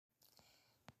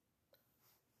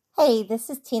Hey, this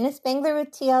is Tina Spangler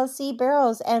with TLC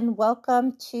Barrels, and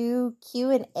welcome to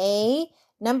Q&A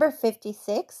number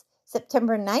 56,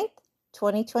 September 9th,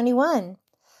 2021.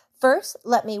 First,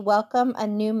 let me welcome a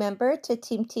new member to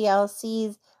Team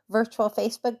TLC's virtual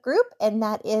Facebook group, and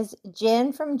that is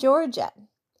Jen from Georgia.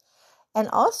 And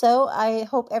also, I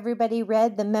hope everybody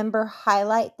read the member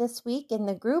highlight this week in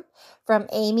the group from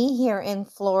Amy here in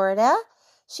Florida.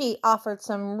 She offered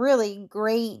some really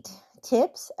great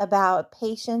tips about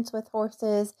patience with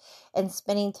horses and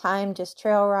spending time just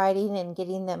trail riding and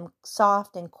getting them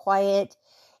soft and quiet,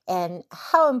 and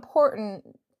how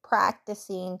important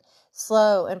practicing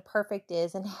slow and perfect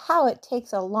is, and how it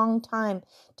takes a long time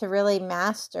to really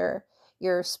master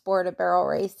your sport of barrel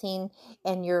racing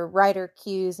and your rider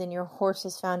cues and your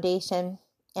horse's foundation,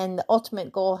 and the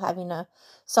ultimate goal, having a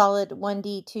solid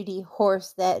 1D, 2D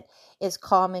horse that is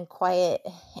calm and quiet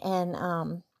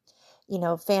and,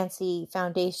 fancy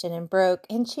foundation and broke.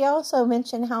 And she also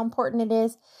mentioned how important it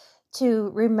is to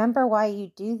remember why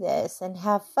you do this and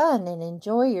have fun and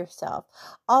enjoy yourself.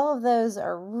 All of those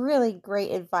are really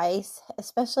great advice,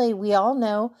 especially we all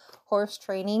know horse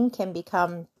training can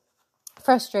become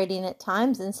frustrating at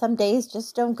times, and some days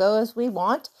just don't go as we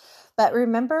want. But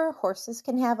remember, horses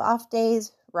can have off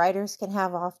days, riders can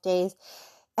have off days.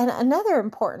 And another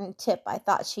important tip I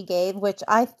thought she gave, which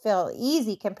I feel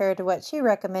easy compared to what she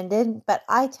recommended, but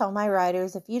I tell my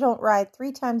riders, if you don't ride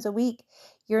 3 times a week,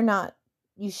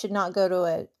 you should not go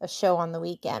to a show on the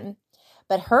weekend.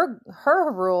 But her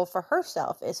rule for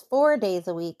herself is 4 days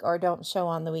a week or don't show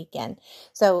on the weekend.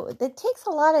 So it takes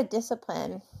a lot of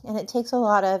discipline, and it takes a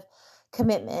lot of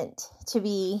commitment to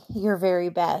be your very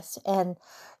best. And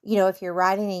if you're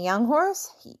riding a young horse,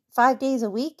 5 days a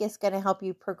week is going to help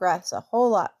you progress a whole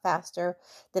lot faster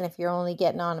than if you're only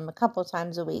getting on them a couple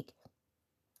times a week.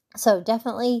 So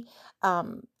definitely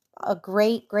a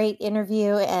great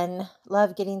interview, and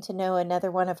love getting to know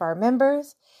another one of our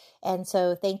members. And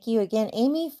so thank you again,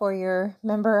 Amy, for your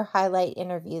member highlight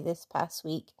interview this past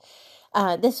week.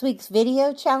 This week's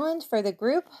video challenge for the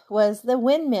group was the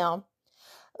windmill.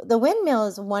 The windmill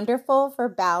is wonderful for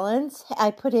balance.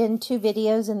 I put in 2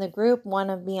 videos in the group,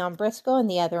 one of me on Briscoe and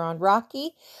the other on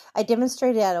Rocky. I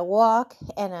demonstrated at a walk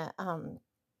and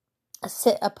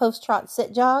a post-trot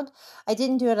sit jog. I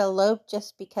didn't do it a lope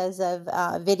just because of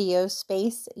video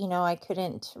space. I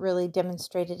couldn't really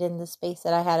demonstrate it in the space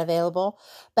that I had available.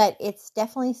 But it's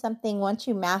definitely something, once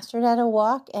you master it at a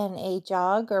walk and a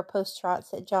jog or post-trot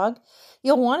sit jog,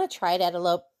 you'll want to try it at a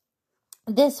lope.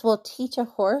 This will teach a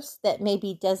horse that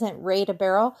maybe doesn't rate a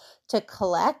barrel to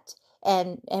collect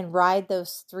and ride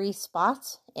those 3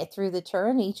 spots through the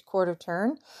turn, each quarter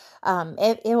turn.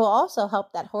 It will also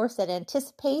help that horse that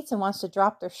anticipates and wants to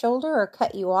drop their shoulder or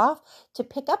cut you off to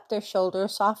pick up their shoulder,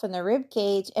 soften their rib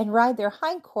cage, and ride their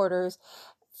hindquarters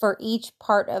for each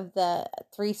part of the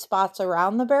 3 spots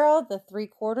around the barrel, the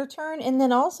 3/4 turn, and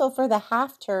then also for the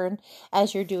half turn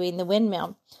as you're doing the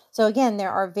windmill. So again,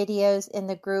 there are videos in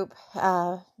the group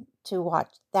to watch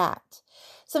that.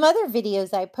 Some other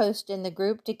videos I post in the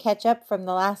group to catch up from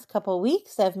the last couple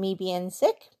weeks of me being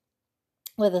sick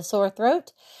with a sore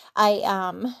throat.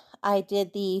 I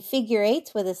did the figure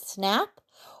 8s with a snap.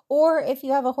 Or if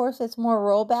you have a horse that's more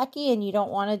rollbacky and you don't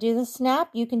want to do the snap,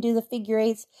 you can do the figure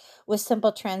 8s with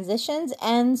simple transitions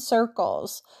and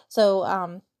circles.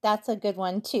 So that's a good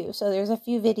one too. So there's a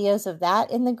few videos of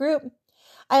that in the group.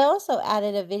 I also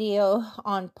added a video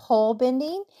on pole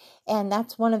bending, and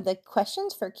that's one of the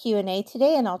questions for Q&A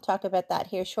today, and I'll talk about that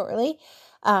here shortly.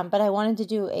 But I wanted to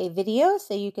do a video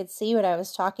so you could see what I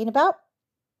was talking about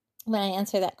when I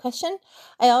answer that question.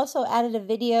 I also added a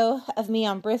video of me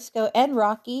on Briscoe and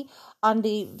Rocky on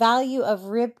the value of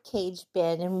rib cage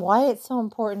bend and why it's so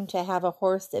important to have a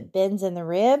horse that bends in the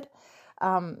rib.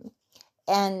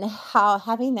 And how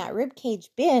having that rib cage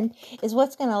bend is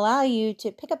what's going to allow you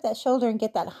to pick up that shoulder and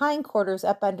get that hindquarters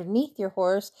up underneath your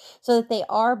horse so that they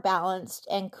are balanced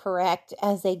and correct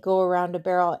as they go around a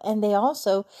barrel. And they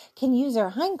also can use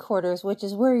their hindquarters, which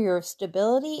is where your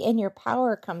stability and your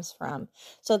power comes from.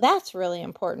 So that's really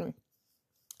important.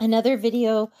 Another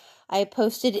video I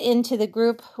posted into the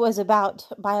group was about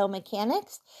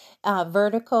biomechanics,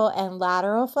 vertical and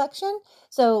lateral flexion.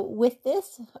 So with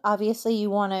this, obviously you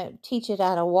want to teach it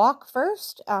at a walk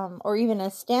first, or even a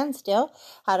standstill,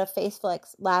 how to face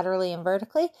flex laterally and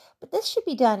vertically. But this should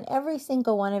be done every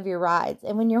single one of your rides.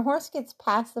 And when your horse gets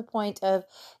past the point of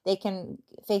they can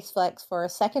face flex for a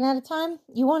second at a time,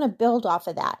 you want to build off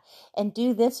of that and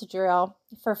do this drill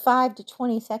for 5 to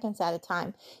 20 seconds at a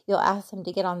time. You'll ask them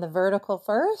to get on the vertical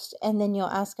first, and then you'll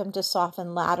ask them to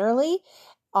soften laterally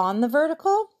on the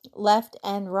vertical, left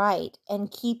and right,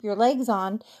 and keep your legs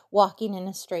on walking in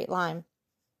a straight line.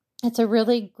 It's a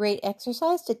really great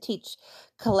exercise to teach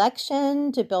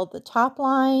collection, to build the top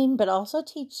line, but also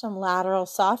teach some lateral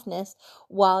softness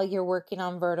while you're working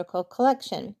on vertical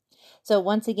collection. So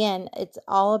once again, it's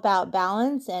all about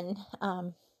balance and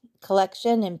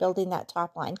collection and building that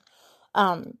top line.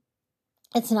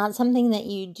 It's not something that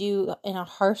you do in a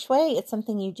harsh way. It's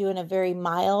something you do in a very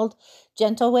mild,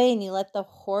 gentle way, and you let the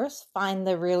horse find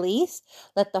the release,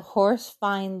 let the horse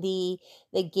find the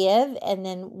give, and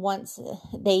then once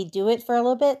they do it for a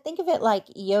little bit, think of it like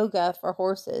yoga for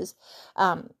horses.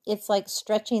 It's like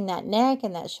stretching that neck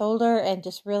and that shoulder and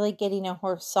just really getting a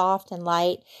horse soft and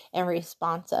light and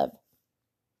responsive.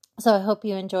 So I hope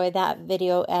you enjoy that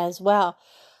video as well.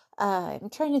 I'm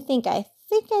trying to think. I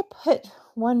think I put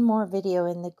one more video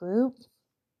in the group.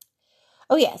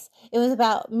 Oh yes, it was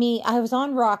about me. I was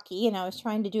on Rocky and I was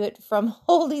trying to do it from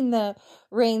holding the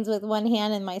reins with one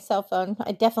hand and my cell phone.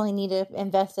 I definitely need to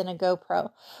invest in a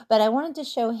GoPro, but I wanted to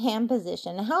show hand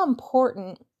position and how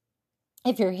important,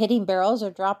 if you're hitting barrels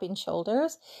or dropping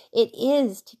shoulders, it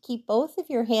is to keep both of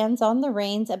your hands on the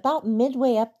reins about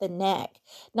midway up the neck,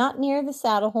 not near the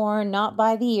saddle horn, not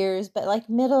by the ears, but like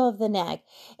middle of the neck,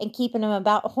 and keeping them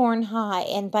about horn high.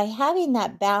 And by having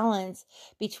that balance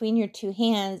between your two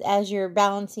hands as you're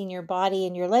balancing your body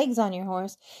and your legs on your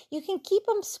horse, you can keep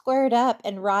them squared up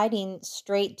and riding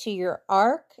straight to your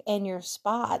arc and your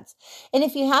spots. And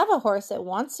if you have a horse that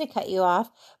wants to cut you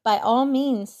off, by all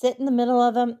means, sit in the middle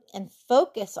of them and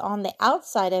focus on the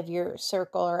outside of your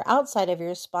circle or outside of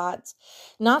your spots,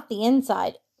 not the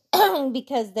inside,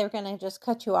 because they're going to just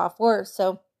cut you off worse.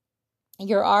 So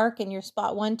your arc and your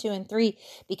spot 1, 2, and 3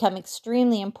 become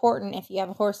extremely important if you have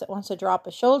a horse that wants to drop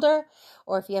a shoulder,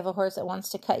 or if you have a horse that wants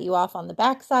to cut you off on the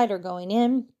backside or going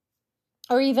in,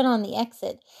 or even on the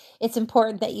exit. It's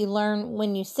important that you learn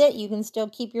when you sit, you can still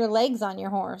keep your legs on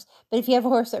your horse. But if you have a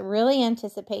horse that really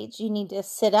anticipates, you need to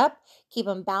sit up, keep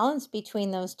them balanced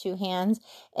between those two hands,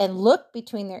 and look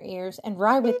between their ears and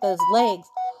ride with those legs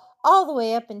all the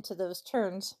way up into those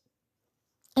turns.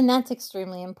 And that's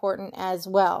extremely important as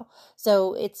well.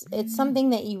 So it's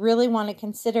something that you really want to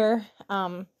consider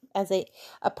as a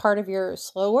part of your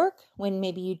slow work when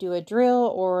maybe you do a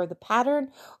drill or the pattern,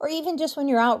 or even just when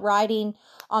you're out riding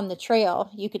on the trail.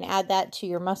 You can add that to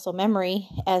your muscle memory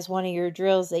as one of your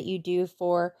drills that you do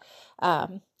for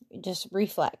just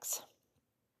reflex.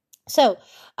 So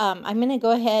I'm going to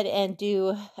go ahead and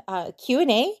do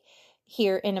Q&A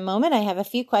here in a moment. I have a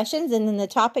few questions, and then the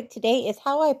topic today is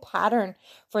how I pattern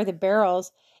for the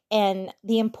barrels and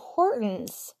the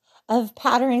importance of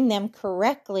patterning them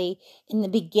correctly in the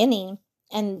beginning.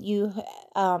 And you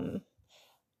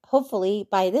hopefully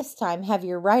by this time have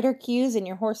your rider cues and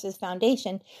your horse's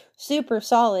foundation super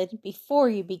solid before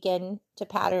you begin to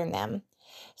pattern them.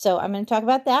 So I'm going to talk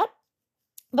about that.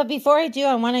 But before I do,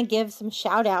 I want to give some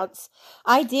shout outs.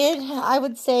 I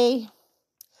would say,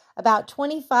 about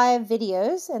 25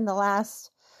 videos in the last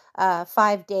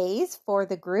 5 days for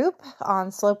the group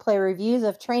on slow play reviews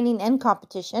of training and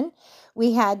competition.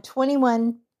 We had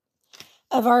 21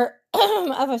 of our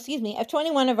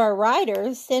 21 of our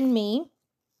riders send me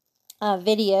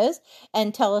videos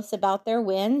and tell us about their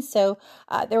wins. So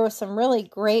there was some really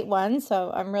great ones.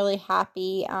 So I'm really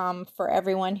happy for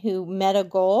everyone who met a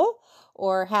goal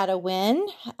or had a win.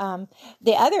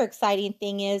 The other exciting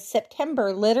thing is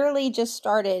September literally just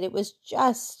started. It was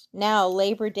just now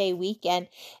Labor Day weekend,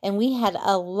 and we had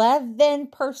 11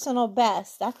 personal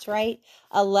bests. That's right,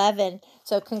 11.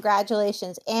 So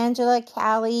congratulations, Angela,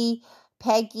 Callie,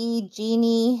 Peggy,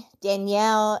 Jeannie,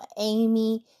 Danielle,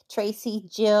 Amy, Tracy,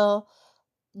 Jill,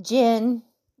 Jen,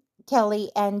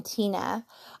 Kelly, and Tina.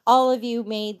 All of you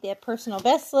made the personal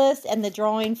best list, and the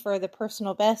drawing for the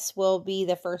personal best will be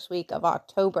the first week of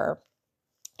October.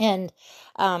 And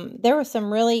there were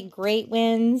some really great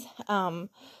wins, in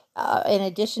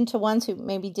addition to ones who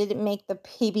maybe didn't make the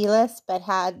PB list but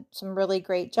had some really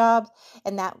great jobs.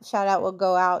 And that shout out will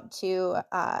go out to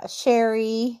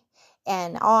Sherry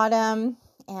and Autumn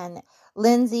and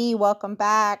Lindsay. Welcome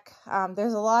back.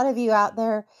 There's a lot of you out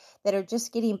there that are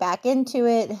just getting back into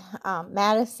it.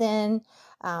 Madison,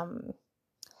 Kylie,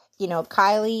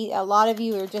 a lot of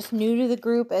you are just new to the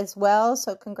group as well.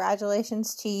 So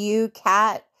congratulations to you,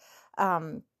 Kat.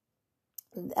 Back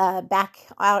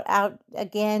out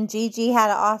again. Gigi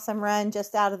had an awesome run,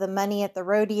 just out of the money at the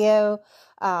rodeo.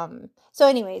 So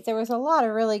anyways, there was a lot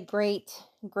of really great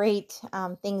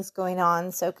things going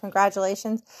on. So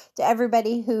congratulations to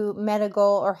everybody who met a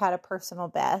goal or had a personal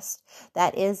best.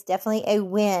 That is definitely a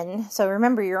win. So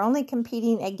remember, you're only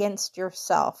competing against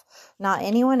yourself, not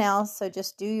anyone else. So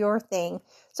just do your thing.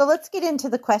 So let's get into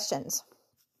the questions.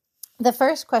 The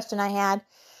first question I had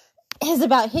is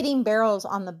about hitting barrels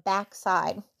on the back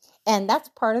side. And that's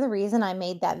part of the reason I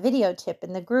made that video tip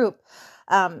in the group.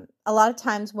 A lot of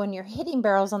times when you're hitting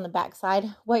barrels on the backside,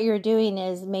 what you're doing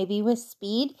is maybe with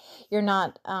speed, you're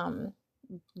not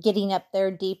getting up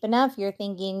there deep enough. You're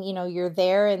thinking, you're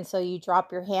there, and so you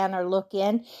drop your hand or look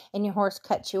in and your horse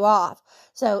cuts you off.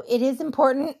 So it is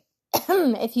important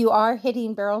if you are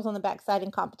hitting barrels on the backside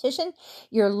in competition,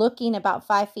 you're looking about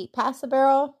 5 feet past the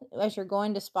barrel as you're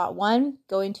going to spot one,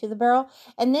 going to the barrel.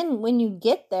 And then when you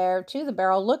get there to the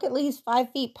barrel, look at least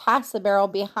 5 feet past the barrel,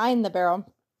 behind the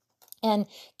barrel. And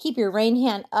keep your rein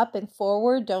hand up and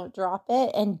forward. Don't drop it,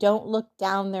 and don't look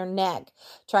down their neck.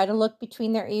 Try to look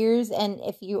between their ears. And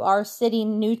if you are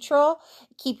sitting neutral,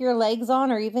 keep your legs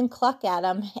on or even cluck at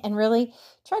them and really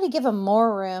try to give them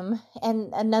more room.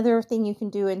 And another thing you can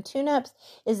do in tune-ups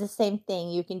is the same thing.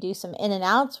 You can do some in and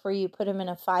outs where you put them in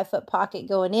a 5-foot pocket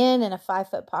going in and a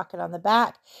 5-foot pocket on the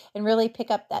back, and really pick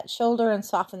up that shoulder and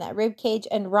soften that rib cage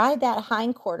and ride that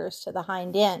hindquarters to the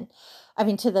hind end.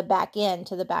 To the back end,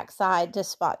 to the back side, to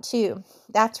spot two.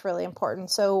 That's really important.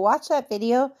 So watch that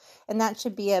video, and that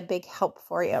should be a big help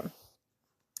for you.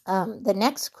 The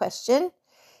next question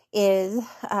is,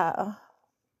 how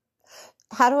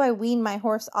do I wean my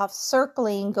horse off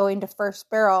circling going to first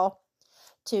barrel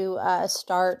to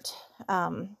start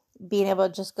being able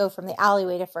to just go from the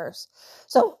alleyway to first?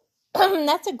 So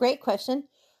that's a great question.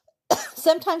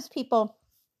 Sometimes people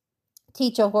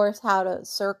teach a horse how to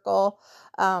circle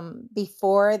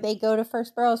before they go to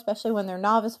first barrel, especially when they're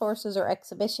novice horses or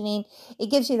exhibitioning. It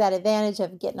gives you that advantage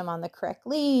of getting them on the correct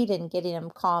lead and getting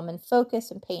them calm and focused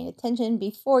and paying attention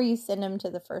before you send them to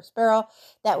the first barrel.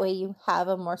 That way you have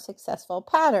a more successful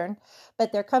pattern.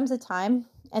 But there comes a time,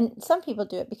 and some people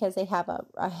do it because they have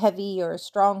a heavy or a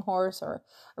strong horse or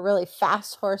a really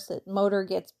fast horse that motor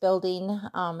gets building,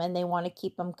 and they want to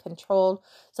keep them controlled.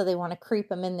 So they want to creep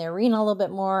them in the arena a little bit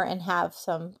more and have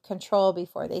some control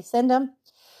before they send them.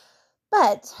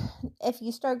 But if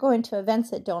you start going to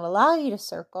events that don't allow you to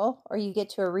circle, or you get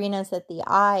to arenas that the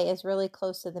eye is really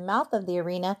close to the mouth of the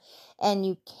arena and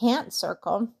you can't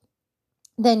circle,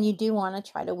 then you do want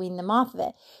to try to wean them off of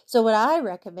it. So what I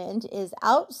recommend is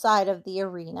outside of the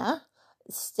arena,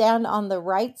 stand on the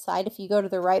right side. If you go to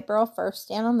the right barrel first,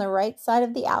 stand on the right side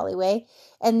of the alleyway.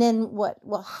 And then what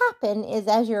will happen is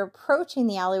as you're approaching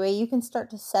the alleyway, you can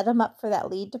start to set them up for that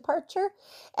lead departure.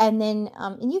 And then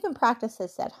and you can practice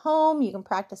this at home. You can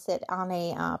practice it on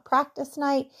a practice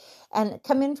night, and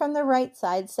come in from the right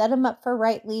side, set them up for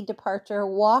right lead departure,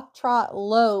 walk, trot,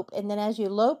 lope. And then as you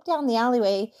lope down the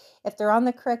alleyway, if they're on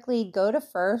the correct lead, go to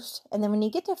first. And then when you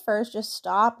get to first, just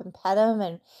stop and pet them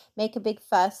and make a big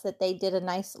fuss that they did a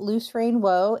nice loose rein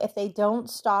whoa. If they don't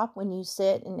stop when you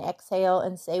sit and exhale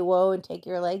and say whoa and take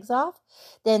your legs off,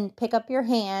 then pick up your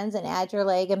hands and add your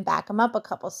leg and back them up a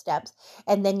couple steps.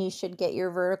 And then you should get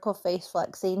your vertical face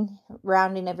flexing,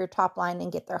 rounding of your top line,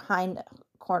 and get their hind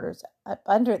quarters up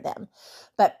under them.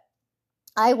 But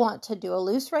I want to do a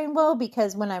loose rein whoa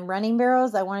because when I'm running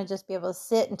barrels, I want to just be able to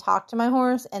sit and talk to my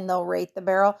horse and they'll rate the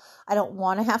barrel. I don't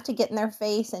want to have to get in their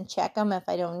face and check them if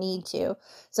I don't need to.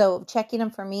 So checking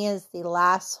them for me is the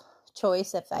last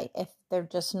choice if they're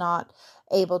just not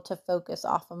able to focus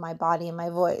off of my body and my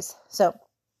voice. So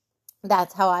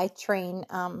that's how I train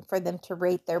for them to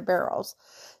rate their barrels.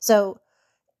 So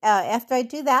after I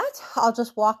do that, I'll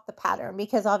just walk the pattern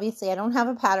because obviously I don't have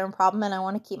a pattern problem and I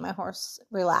want to keep my horse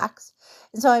relaxed.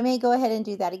 And so I may go ahead and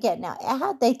do that again. Now,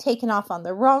 had they taken off on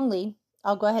the wrong lead,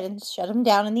 I'll go ahead and shut them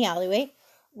down in the alleyway,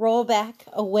 roll back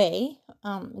away,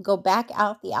 go back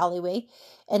out the alleyway,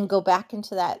 and go back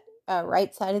into that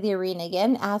right side of the arena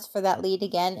again, ask for that lead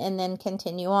again, and then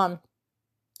continue on.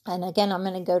 And again, I'm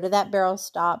going to go to that barrel,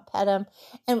 stop, pet them,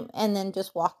 and then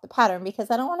just walk the pattern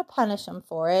because I don't want to punish them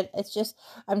for it. It's just,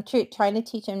 I'm trying to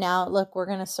teach them now, look, we're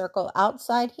going to circle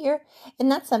outside here.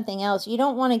 And that's something else. You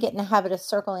don't want to get in the habit of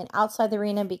circling outside the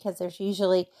arena because there's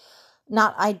usually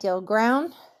not ideal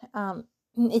ground.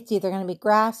 It's either going to be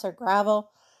grass or gravel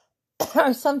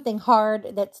or something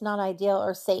hard that's not ideal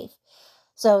or safe.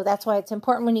 So that's why it's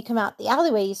important when you come out the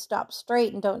alleyway, you stop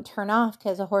straight and don't turn off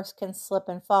because a horse can slip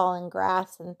and fall in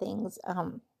grass and things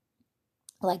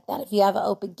like that if you have an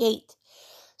open gate.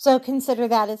 So consider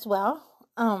that as well.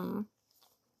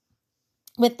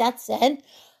 With that said,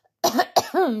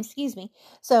 excuse me.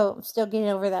 So I'm still getting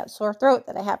over that sore throat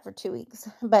that I had for 2 weeks.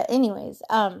 But anyways,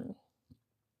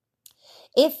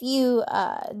 if you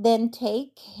then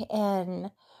take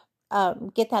and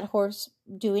get that horse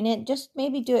doing it, just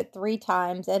maybe do it 3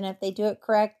 times. And if they do it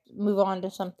correct, move on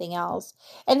to something else.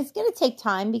 And it's going to take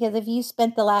time, because if you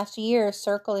spent the last year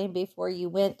circling before you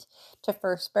went to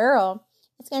first barrel,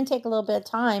 it's going to take a little bit of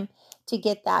time to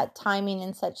get that timing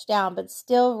and such down, but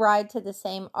still ride to the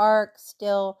same arc,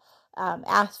 still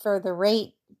ask for the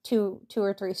rate 2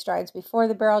 or 3 strides before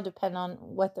the barrel, depending on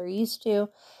what they're used to.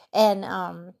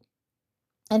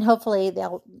 And hopefully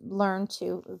they'll learn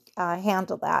to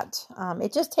handle that.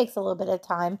 It just takes a little bit of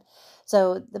time.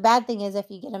 So the bad thing is, if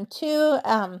you get them too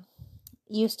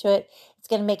used to it, it's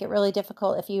going to make it really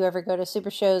difficult if you ever go to super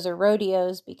shows or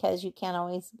rodeos, because you can't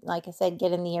always, like I said,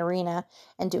 get in the arena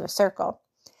and do a circle.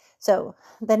 So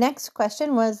the next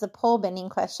question was the pole bending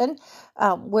question.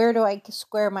 Where do I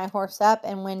square my horse up,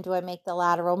 and when do I make the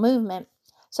lateral movement?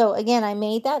 So again, I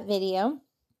made that video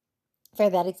for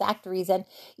that exact reason.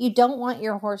 You don't want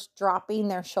your horse dropping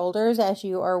their shoulders as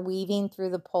you are weaving through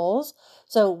the poles.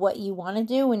 So what you want to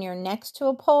do when you're next to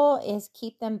a pole is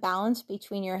keep them balanced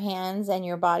between your hands and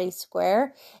your body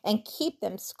square, and keep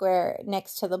them square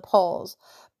next to the poles.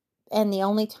 And the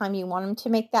only time you want them to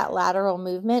make that lateral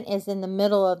movement is in the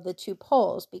middle of the 2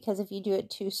 poles, because if you do it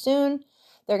too soon,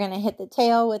 they're going to hit the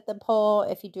tail with the pole.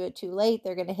 If you do it too late,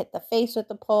 they're going to hit the face with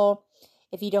the pole.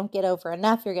 If you don't get over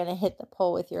enough, you're going to hit the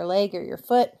pole with your leg or your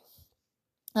foot.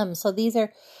 So these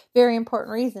are very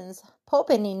important reasons. Pole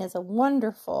bending is a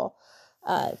wonderful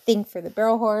thing for the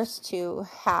barrel horse to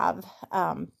have,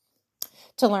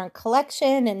 to learn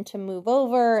collection and to move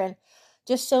over, and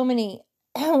just so many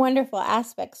wonderful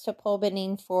aspects to pole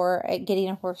bending for getting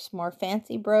a horse more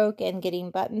fancy broke and getting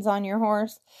buttons on your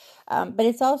horse. But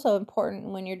it's also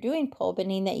important when you're doing pole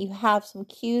bending that you have some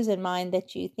cues in mind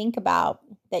that you think about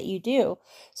that you do.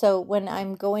 So when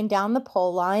I'm going down the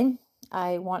pole line,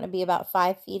 I want to be about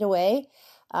 5 feet away.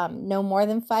 No more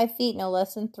than 5 feet, no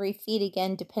less than 3 feet,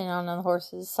 again, depending on the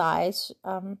horse's size,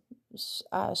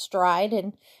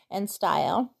 stride and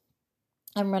style.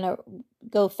 I'm going to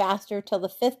go faster till the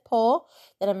 5th pole.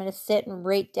 Then I'm going to sit and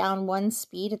rate down 1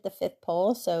 speed at the 5th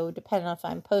pole. So depending on if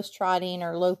I'm post trotting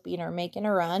or loping or making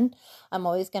a run, I'm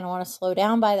always going to want to slow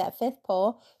down by that 5th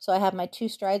pole. So I have my 2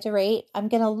 strides a rate. I'm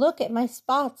going to look at my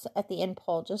spots at the end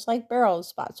pole, just like barrels.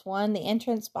 Spots 1, the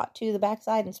entrance, spot 2, the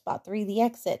backside, and spot 3, the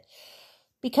exit.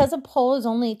 Because a pole is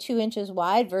only 2 inches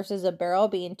wide versus a barrel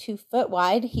being 2 foot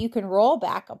wide, you can roll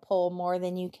back a pole more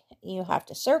than you have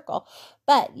to circle.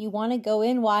 But you want to go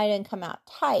in wide and come out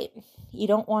tight. You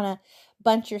don't want to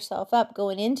bunch yourself up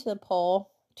going into the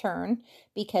pole turn,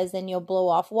 because then you'll blow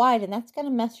off wide, and that's going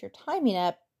to mess your timing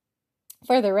up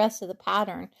for the rest of the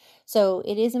pattern. So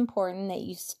it is important that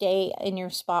you stay in your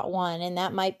spot 1, and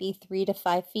that might be 3 to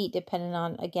 5 feet depending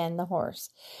on, again, the horse.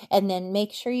 And then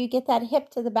make sure you get that hip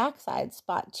to the backside,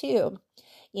 spot 2.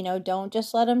 Don't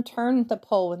just let them turn the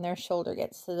pole when their shoulder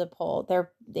gets to the pole.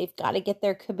 They've got to get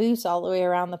their caboose all the way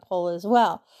around the pole as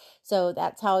well. So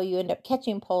that's how you end up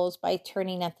catching poles, by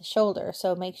turning at the shoulder.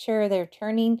 So make sure they're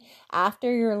turning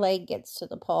after your leg gets to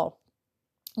the pole.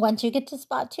 Once you get to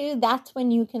spot 2, that's when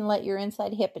you can let your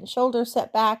inside hip and shoulder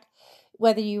set back.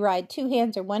 Whether you ride 2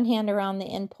 hands or 1 hand around the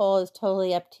end pole is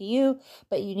totally up to you,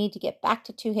 but you need to get back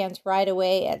to 2 hands right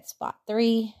away at spot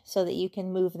 3 so that you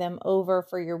can move them over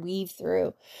for your weave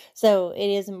through. So it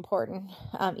is important,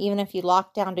 even if you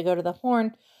lock down to go to the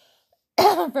horn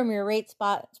from your rate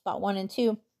spot 1 and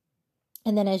 2,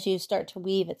 and then as you start to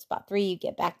weave at spot 3, you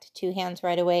get back to 2 hands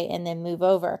right away and then move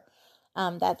over.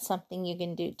 That's something you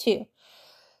can do too.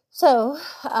 So,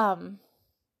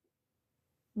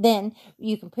 then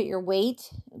you can put your weight.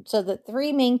 So the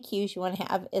 3 main cues you want to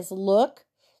have is look.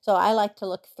 So I like to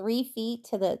look 3 feet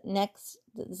to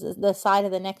the side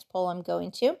of the next pole I'm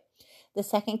going to. The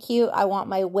second cue, I want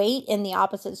my weight in the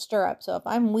opposite stirrup. So if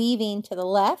I'm weaving to the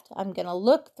left, I'm going to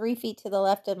look 3 feet to the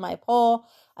left of my pole.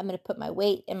 I'm going to put my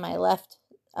weight in my left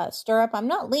stirrup. I'm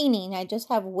not leaning. I just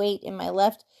have weight in my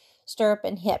left stirrup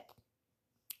and hip.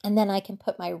 And then I can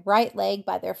put my right leg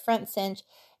by their front cinch,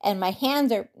 and my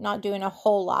hands are not doing a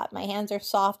whole lot. My hands are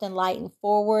soft and light and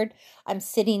forward. I'm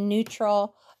sitting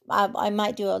neutral. I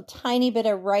might do a tiny bit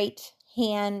of right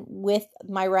hand with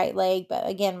my right leg, but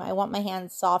again, I want my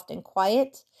hands soft and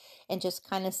quiet and just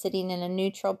kind of sitting in a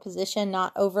neutral position,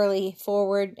 not overly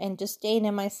forward, and just staying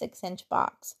in my 6-inch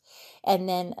box. And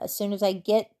then as soon as I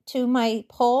get to my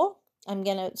pole, I'm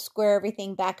going to square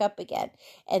everything back up again.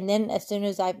 And then as soon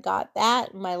as I've got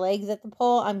that, my legs at the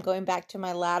pole, I'm going back to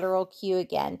my lateral cue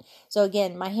again. So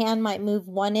again, my hand might move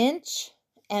 1 inch,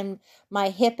 and my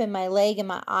hip and my leg and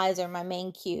my eyes are my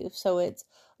main cue. So it's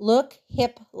look,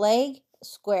 hip, leg,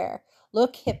 square.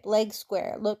 Look, hip, leg,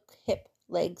 square. Look, hip,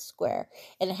 leg, square.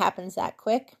 And it happens that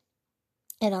quick.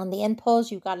 And on the end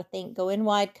pulls, you've got to think, go in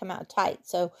wide, come out tight.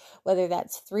 So whether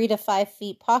that's 3 to 5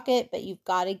 feet pocket, but you've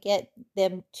got to get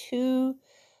them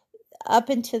up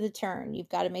into the turn. You've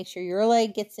got to make sure your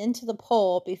leg gets into the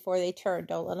pole before they turn.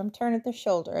 Don't let them turn at their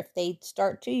shoulder. If they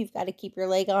start to, you've got to keep your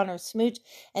leg on or smooch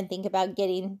and think about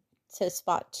getting to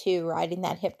spot 2, riding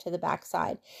that hip to the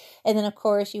backside. And then, of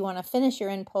course, you want to finish your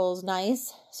end pulls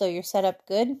nice so you're set up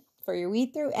good for your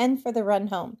weed through and for the run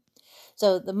home.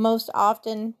 So the most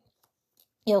often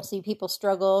you'll see people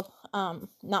struggle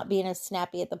not being as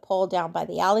snappy at the pole down by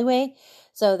the alleyway.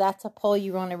 So that's a pole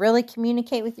you want to really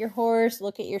communicate with your horse,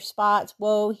 look at your spots,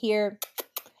 whoa, here,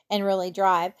 and really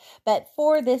drive. But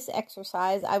for this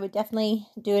exercise, I would definitely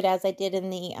do it as I did in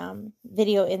the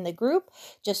video in the group,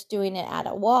 just doing it at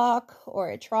a walk or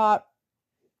a trot.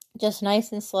 Just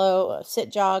nice and slow,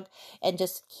 sit jog, and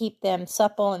just keep them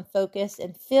supple and focused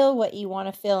and feel what you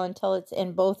want to feel until it's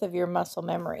in both of your muscle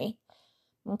memory.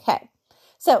 Okay.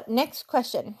 So next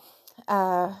question,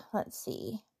 let's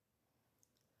see,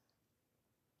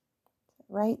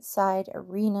 right side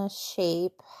arena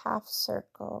shape, half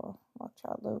circle, walk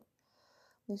trot loop,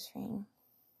 loose rein.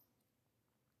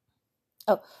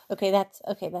 Oh, okay, that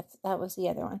was the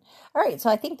other one. All right, so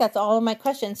I think that's all of my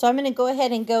questions. So I'm going to go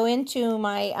ahead and go into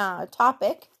my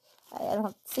topic. I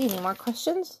don't see any more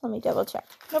questions. Let me double check.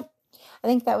 Nope. I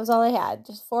think that was all I had.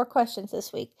 Just 4 questions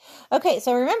this week. Okay,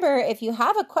 so remember, if you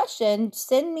have a question,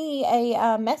 send me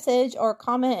a message or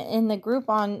comment in the group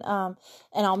on,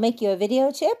 and I'll make you a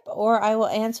video tip, or I will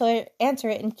answer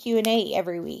it in Q&A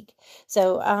every week.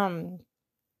 So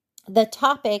the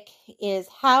topic is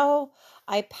how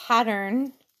I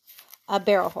pattern a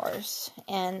barrel horse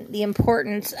and the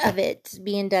importance of it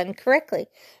being done correctly.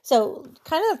 So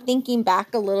kind of thinking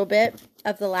back a little bit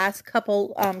of the last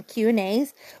couple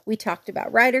Q&As, we talked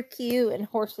about rider cue and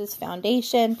horse's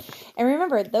foundation. And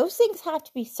remember, those things have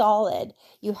to be solid.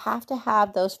 You have to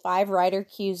have those 5 rider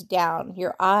cues down.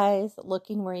 Your eyes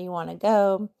looking where you want to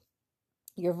go,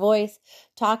 your voice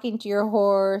talking to your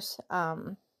horse,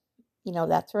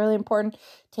 that's really important.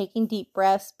 Taking deep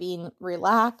breaths, being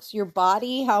relaxed, your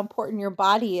body, how important your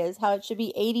body is, how it should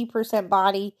be 80%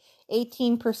 body,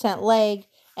 18% leg,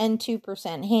 and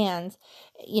 2% hands.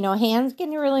 Hands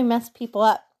can really mess people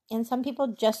up, and some people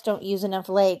just don't use enough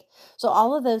leg. So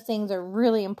all of those things are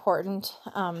really important.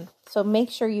 So make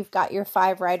sure you've got your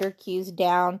 5 rider cues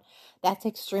down. That's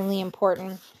extremely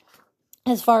important.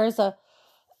 As far as the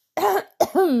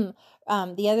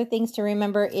other things to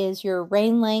remember is your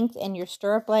rein length and your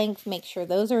stirrup length. Make sure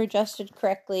those are adjusted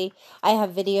correctly. I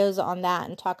have videos on that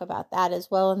and talk about that as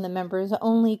well in the members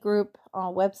only group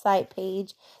website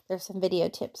page. There's some video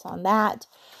tips on that.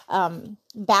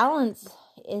 Balance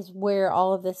is where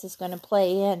all of this is going to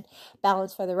play in.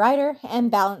 Balance for the rider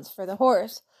and balance for the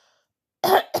horse.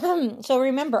 So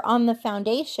remember, on the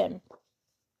foundation,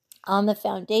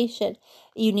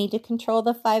 you need to control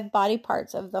the 5 body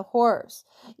parts of the horse,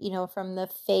 from the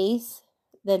face,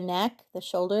 the neck, the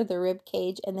shoulder, the rib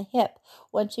cage, and the hip.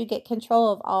 Once you get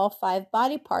control of all 5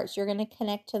 body parts, you're going to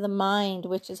connect to the mind,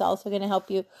 which is also going to help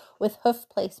you with hoof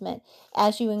placement.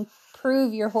 As you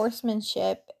improve your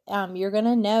horsemanship, you're going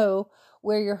to know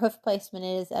where your hoof placement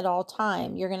is at all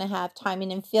time. You're going to have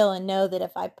timing and feel and know that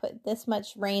if I put this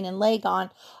much rein and leg on,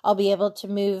 I'll be able to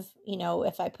move,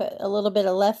 if I put a little bit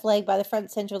of left leg by the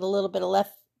front center with a little bit of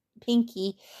left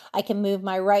pinky, I can move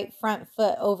my right front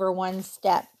foot over 1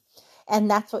 step. And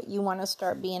that's what you want to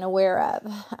start being aware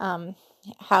of,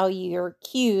 how your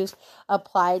cues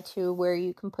apply to where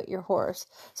you can put your horse.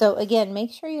 So again,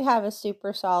 make sure you have a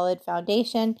super solid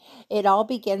foundation. It all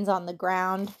begins on the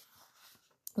ground.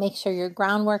 Make sure your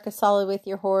groundwork is solid with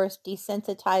your horse,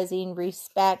 desensitizing,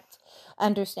 respect,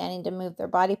 understanding to move their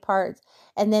body parts.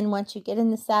 And then once you get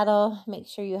in the saddle, make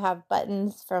sure you have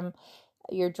buttons from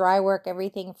your dry work,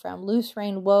 everything from loose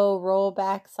rein, whoa, roll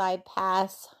back, side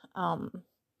pass,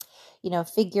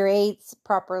 figure 8s,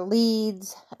 proper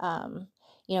leads,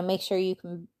 make sure you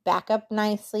can back up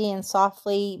nicely and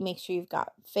softly, make sure you've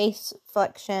got face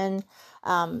flexion,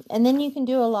 and then you can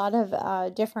do a lot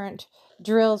of different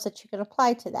drills that you can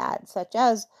apply to that, such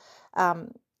as,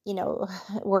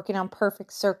 working on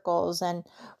perfect circles and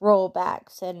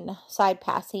rollbacks and side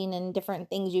passing and different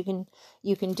things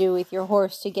you can do with your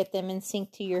horse to get them in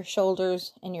sync to your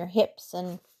shoulders and your hips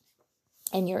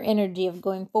and your energy of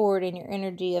going forward and your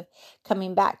energy of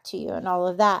coming back to you and all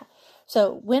of that.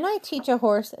 So when I teach a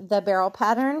horse the barrel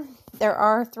pattern, there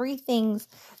are 3 things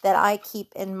that I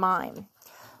keep in mind.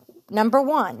 Number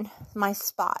 1, my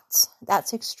spots.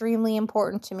 That's extremely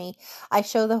important to me. I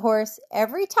show the horse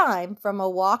every time from a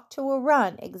walk to a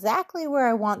run exactly where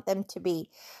I want them to be.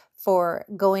 for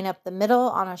going up the middle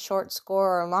on a short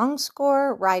score or long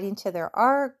score, riding to their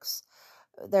arcs,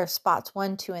 their spots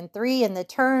 1, 2, and 3 in the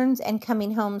turns, and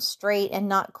coming home straight and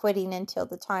not quitting until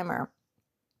the timer.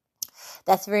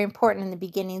 That's very important in the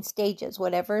beginning stages.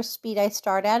 Whatever speed I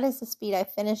start at is the speed I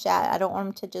finish at. I don't want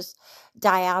them to just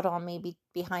die out on me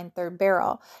behind third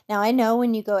barrel. Now, I know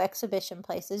when you go exhibition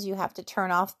places, you have to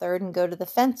turn off third and go to the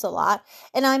fence a lot.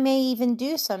 And I may even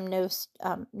do some no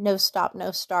stop,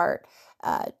 no start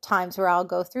times where I'll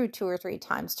go through 2 or 3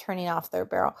 times turning off third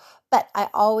barrel. But I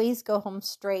always go home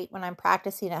straight when I'm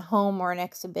practicing at home or an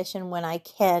exhibition when I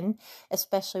can,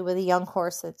 especially with a young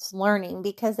horse that's learning,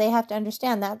 because they have to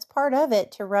understand that's part of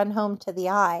it to run home to the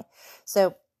eye.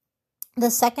 So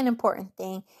the second important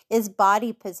thing is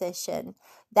body position.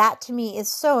 That to me is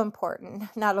so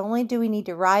important. Not only do we need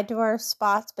to ride to our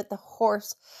spots, but the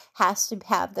horse has to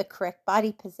have the correct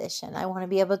body position. I want to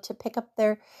be able to pick up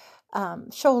their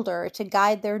shoulder, to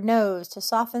guide their nose, to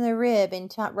soften their rib, and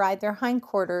to ride their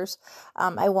hindquarters.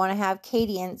 I want to have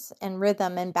cadence and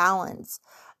rhythm and balance.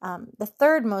 The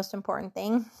third most important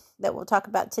thing that we'll talk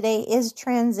about today is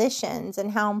transitions,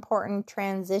 and how important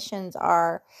transitions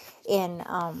are in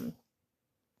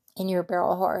your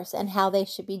barrel horse, and how they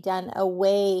should be done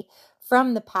away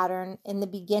from the pattern in the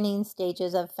beginning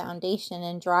stages of foundation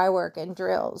and dry work and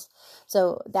drills.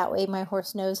 So that way my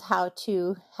horse knows how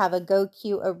to have a go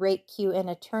cue, a rake cue, and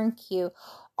a turn cue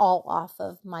all off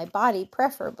of my body,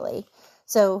 preferably.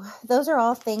 So those are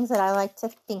all things that I like to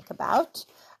think about.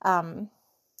 And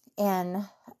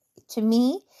to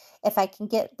me, if I can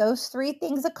get those 3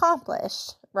 things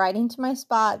accomplished, riding to my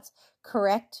spots,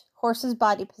 correct horse's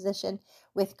body position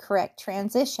with correct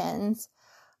transitions,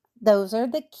 those are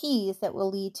the keys that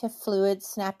will lead to fluid,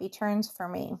 snappy turns for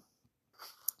me.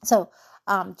 So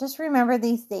just remember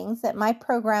these things, that my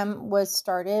program was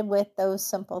started with those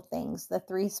simple things: the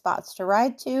 3 spots to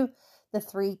ride to, the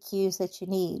 3 cues that you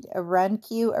need: a run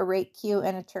cue, a rake cue,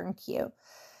 and a turn cue.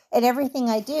 And everything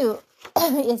I do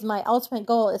is, my ultimate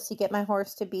goal is to get my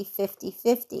horse to be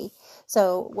 50-50.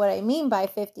 So what I mean by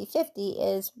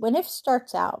 50-50 is, when it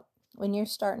starts out, when you're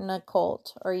starting a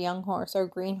colt or a young horse or a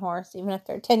green horse, even if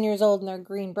they're 10 years old and they're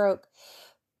green broke,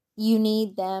 you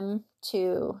need them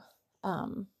to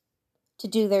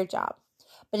do their job.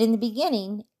 But in the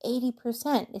beginning,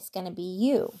 80% is going to be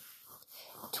you.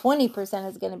 20%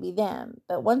 is going to be them.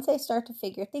 But once they start to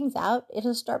figure things out,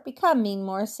 it'll start becoming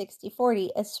more 60-40,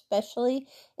 especially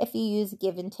if you use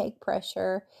give and take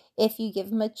pressure. If you give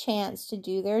them a chance to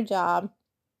do their job,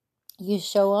 you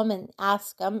show them and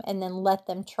ask them, and then let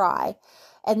them try.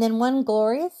 And then one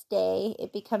glorious day,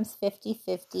 it becomes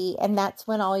 50-50. And that's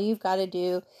when all you've got to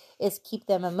do is keep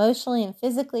them emotionally and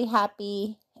physically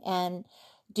happy and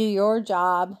do your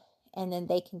job, and then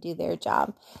they can do their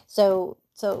job. So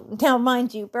now,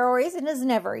 mind you, barrel racing is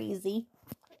never easy.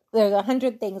 There's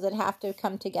 100 things that have to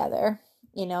come together,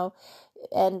 and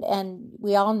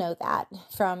we all know that,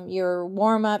 from your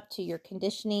warm up to your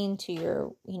conditioning to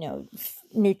your,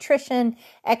 nutrition,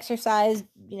 exercise,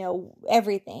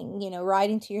 everything,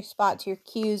 riding to your spot, to your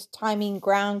cues, timing,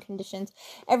 ground conditions,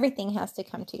 everything has to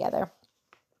come together.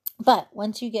 But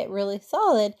once you get really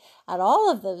solid at all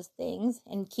of those things,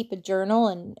 and keep a journal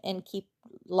and keep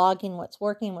logging what's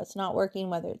working, what's not working,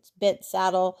 whether it's bit,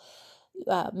 saddle,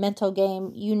 mental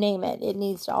game, you name it, it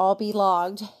needs to all be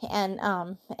logged.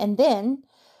 And then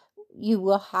you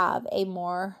will have a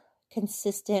more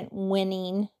consistent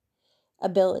winning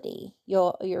ability.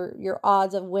 Your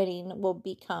odds of winning will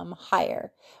become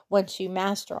higher once you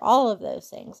master all of those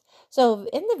things. So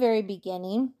in the very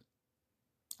beginning,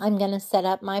 I'm going to set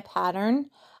up my pattern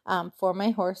for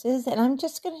my horses, and I'm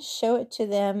just going to show it to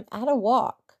them at a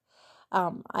walk.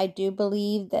 I do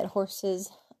believe that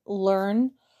horses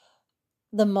learn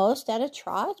the most at a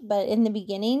trot, but in the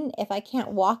beginning, if I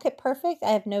can't walk it perfect,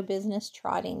 I have no business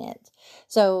trotting it.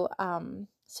 So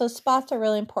spots are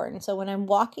really important. So when I'm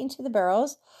walking to the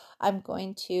barrels, I'm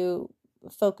going to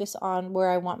focus on where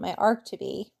I want my arc to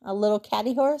be. A little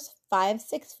caddy horse,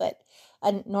 5-6 foot.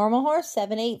 A normal horse,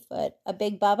 7-8 foot. A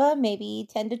big bubba, maybe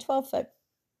 10 to 12 foot.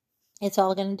 It's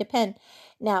all going to depend.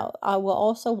 Now, I will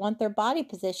also want their body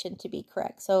position to be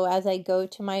correct. So as I go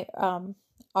to my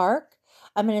arc,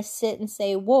 I'm going to sit and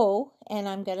say, whoa, and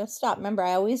I'm going to stop. Remember,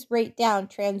 I always rate down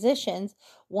transitions,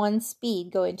 1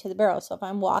 speed going to the barrel. So if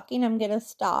I'm walking, I'm going to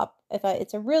stop. If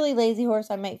it's a really lazy horse,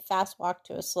 I might fast walk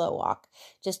to a slow walk.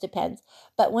 Just depends.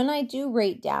 But when I do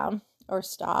rate down or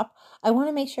stop, I want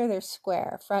to make sure they're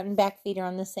square. Front and back feet are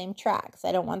on the same tracks.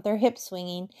 I don't want their hip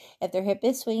swinging. If their hip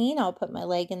is swinging, I'll put my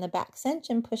leg in the back cinch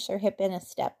and push their hip in a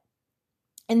step.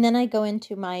 And then I go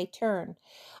into my turn.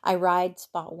 I ride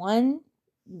spot 1,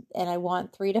 and I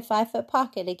want 3 to 5 foot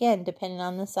pocket, again, depending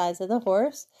on the size of the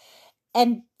horse.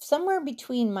 And somewhere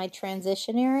between my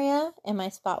transition area and my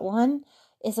spot 1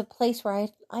 is a place where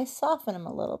I soften them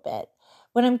a little bit.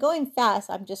 When I'm going fast,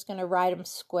 I'm just going to ride them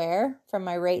square from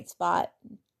my rate spot,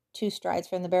 2 strides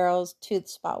from the barrels to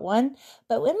spot 1.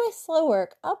 But with my slow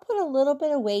work, I'll put a little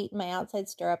bit of weight in my outside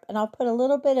stirrup, and I'll put a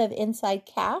little bit of inside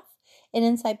calf and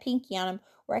inside pinky on them,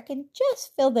 where I can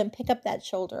just feel them pick up that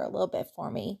shoulder a little bit for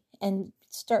me and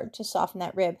start to soften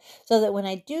that rib, so that when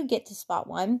I do get to spot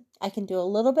 1, I can do a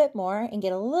little bit more and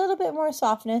get a little bit more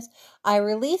softness. I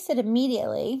release it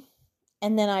immediately,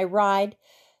 and then I ride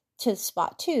to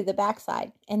spot 2, the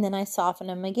backside, and then I soften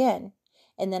them again.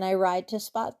 And then I ride to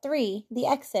spot 3, the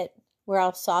exit, where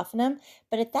I'll soften them.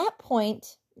 But at that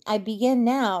point, I begin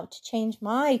now to change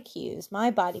my cues,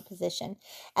 my body position.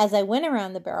 As I went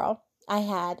around the barrel, I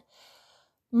had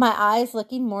my eyes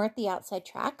looking more at the outside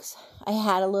tracks. I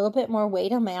had a little bit more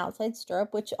weight on my outside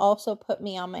stirrup, which also put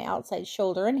me on my outside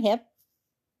shoulder and hip.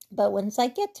 But once I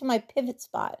get to my pivot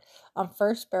spot on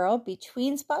first barrel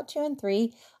between spot 2 and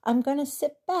 3, I'm going to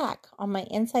sit back on my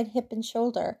inside hip and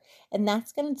shoulder. And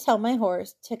that's going to tell my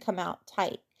horse to come out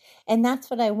tight. And that's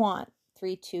what I want.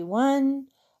 3-2-1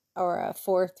 or a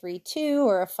 4-3-2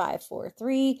 or a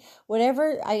 5-4-3,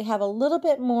 whatever. I have a little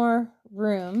bit more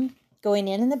room going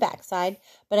in the backside,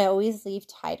 but I always leave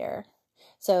tighter.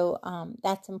 So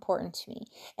that's important to me.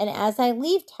 And as I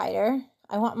leave tighter,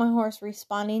 I want my horse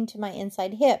responding to my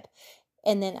inside hip.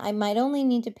 And then I might only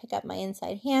need to pick up my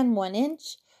inside hand 1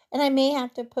 inch, and I may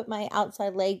have to put my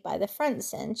outside leg by the front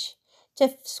cinch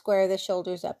to square the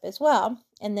shoulders up as well,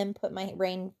 and then put my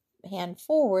rein hand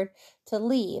forward to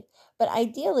leave. But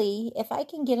ideally, if I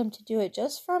can get him to do it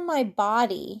just from my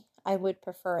body, I would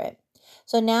prefer it.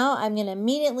 So now I'm going to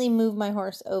immediately move my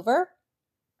horse over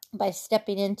by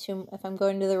stepping into, if I'm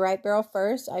going to the right barrel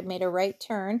first, I've made a right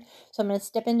turn. So I'm going to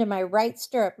step into my right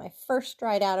stirrup, my first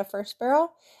stride out of first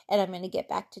barrel, and I'm going to get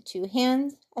back to 2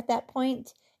 hands at that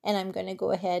point, and I'm going to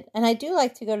go ahead. And I do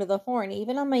like to go to the horn,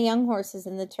 even on my young horses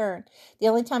in the turn. The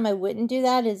only time I wouldn't do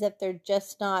that is if they're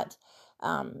just not,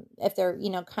 if they're,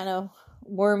 kind of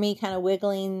wormy, kind of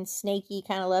wiggling, snaky,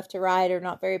 kind of left to right, or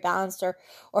not very balanced, or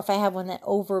if I have one that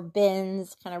over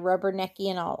bends, kind of rubbernecky,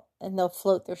 and they'll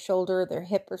float their shoulder, their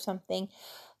hip or something,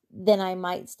 then I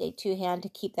might stay 2 hand to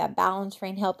keep that balance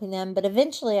rein helping them. But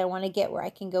eventually I want to get where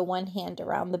I can go 1 hand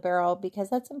around the barrel,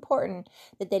 because that's important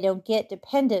that they don't get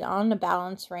dependent on the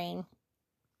balance rein.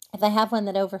 If I have one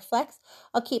that overflex,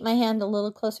 I'll keep my hand a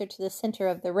little closer to the center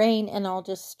of the rein, and I'll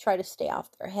just try to stay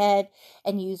off their head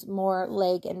and use more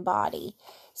leg and body.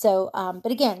 So,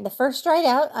 but again, the first stride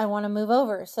out, I want to move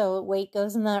over. So weight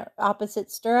goes in the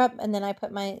opposite stirrup, and then I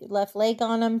put my left leg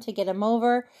on them to get them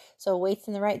over. So weight's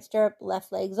in the right stirrup,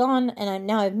 left leg's on, and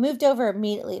now I've moved over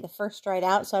immediately the first stride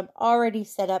out. So I'm already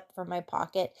set up for my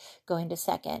pocket going to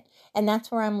second. And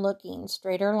that's where I'm looking,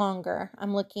 straight or longer.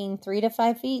 I'm looking 3 to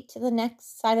 5 feet to the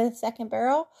next side of the second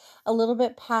barrel, a little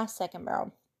bit past second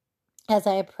barrel. As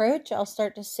I approach, I'll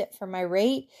start to sit for my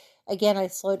rate. Again, I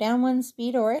slow down 1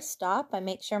 speed or I stop. I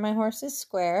make sure my horse is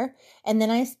square. And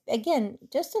then again,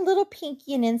 just a little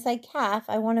pinky and inside calf.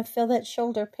 I want to feel that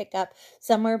shoulder pick up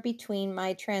somewhere between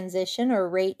my transition or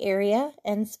rate area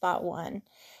and spot 1.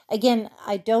 Again,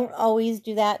 I don't always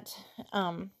do that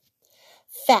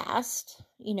fast,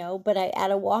 but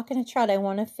at a walk and a trot, I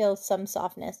want to feel some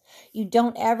softness. You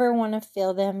don't ever want to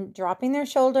feel them dropping their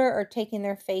shoulder or taking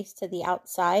their face to the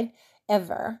outside,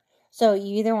 ever. So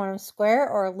you either want them square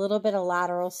or a little bit of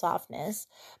lateral softness.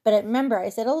 But remember, I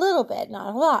said a little bit,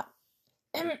 not a lot.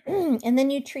 And then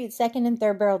you treat second and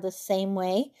third barrel the same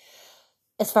way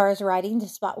as far as riding to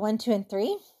spot 1, 2, and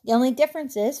 3. The only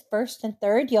difference is first and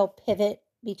third, you'll pivot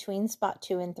between spot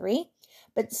 2 and 3.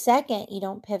 But second, you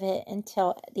don't pivot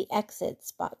until the exit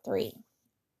spot 3.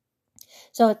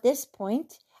 So at this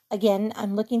point, again,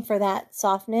 I'm looking for that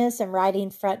softness and riding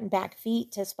front and back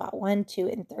feet to spot 1, 2,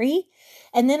 and 3.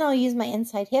 And then I'll use my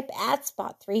inside hip at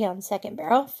spot 3 on second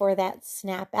barrel for that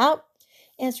snap out.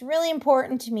 And it's really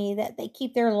important to me that they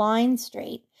keep their line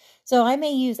straight. So I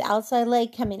may use outside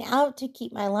leg coming out to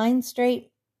keep my line straight.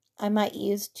 I might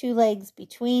use 2 legs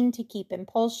between to keep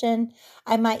impulsion.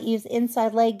 I might use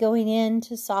inside leg going in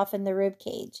to soften the rib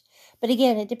cage. But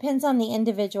again, it depends on the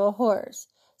individual horse.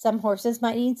 Some horses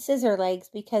might need scissor legs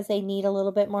because they need a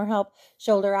little bit more help,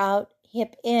 shoulder out,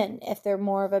 hip in, if they're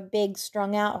more of a big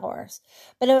strung out horse.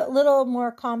 But a little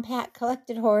more compact,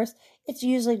 collected horse, it's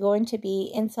usually going to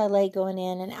be inside leg going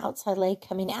in and outside leg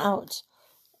coming out.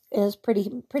 It is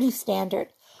pretty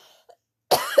standard.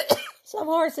 Some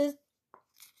horses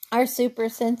are super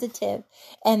sensitive,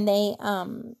 and they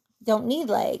don't need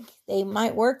leg. They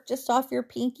might work just off your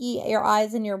pinky, your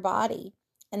eyes, and your body.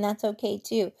 And that's okay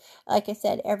too. Like I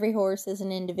said, every horse is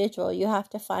an individual. You have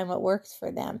to find what works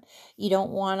for them. You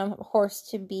don't want a horse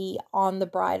to be on the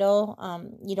bridle.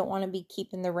 You don't want to be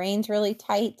keeping the reins really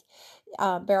tight.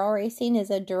 Barrel racing is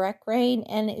a direct rein,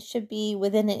 and it should be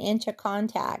within an inch of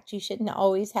contact. You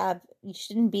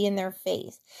shouldn't be in their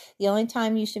face. The only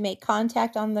time you should make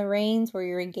contact on the reins where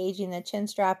you're engaging the chin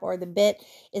strap or the bit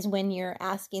is when you're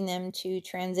asking them to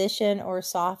transition or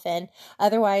soften.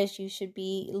 Otherwise, you should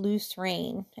be loose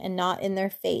rein and not in their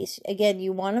face. Again,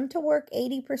 you want them to work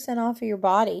 80% off of your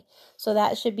body, so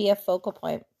that should be a focal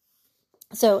point.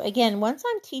 So again, once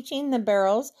I'm teaching the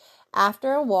barrels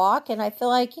after a walk, and I feel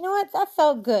like, you know what, that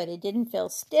felt good. It didn't feel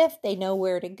stiff. They know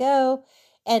where to go.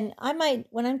 And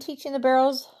when I'm teaching the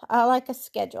barrels, I like a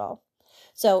schedule.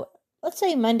 So let's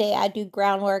say Monday I do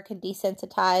groundwork and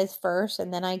desensitize first,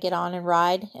 and then I get on and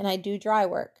ride, and I do dry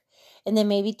work. And then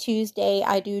maybe Tuesday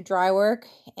I do dry work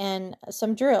and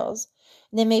some drills.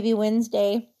 And then maybe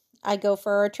Wednesday I go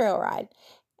for a trail ride.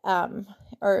 And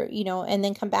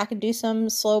then come back and do some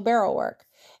slow barrel work.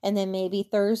 And then maybe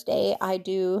Thursday I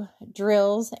do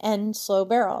drills and slow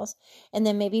barrels. And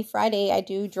then maybe Friday I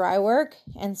do dry work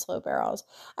and slow barrels.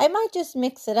 I might just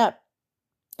mix it up.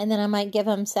 And then I might give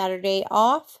them Saturday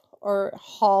off or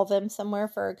haul them somewhere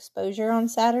for exposure on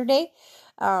Saturday,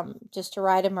 just to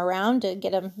ride them around to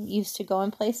get them used to going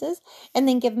places, and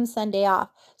then give them Sunday off.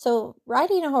 So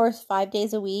riding a horse 5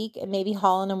 days a week and maybe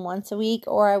hauling them once a week,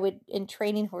 or I would, in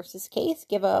training horses case,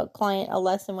 give a client a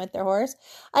lesson with their horse.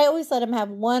 I always let them have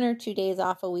 1 or 2 days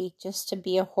off a week just to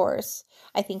be a horse.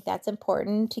 I think that's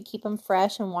important to keep them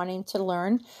fresh and wanting to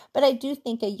learn. But I do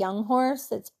think a young horse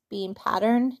that's being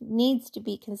patterned needs to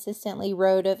be consistently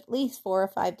rode at least 4 or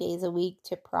 5 days a week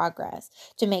to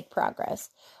make progress.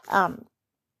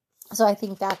 So I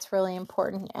think that's really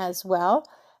important as well.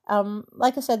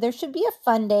 Like I said, there should be a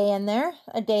fun day in there.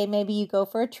 A day maybe you go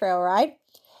for a trail ride.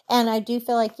 And I do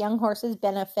feel like young horses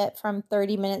benefit from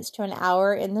 30 minutes to an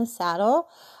hour in the saddle.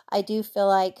 I do feel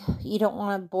like you don't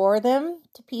want to bore them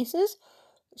to pieces.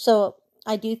 So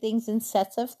I do things in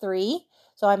sets of 3.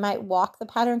 So I might walk the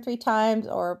pattern 3 times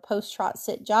or post trot,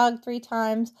 sit, jog 3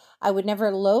 times. I would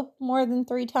never lope more than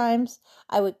 3 times.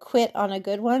 I would quit on a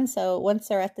good one. So once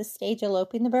they're at this stage of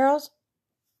loping the barrels,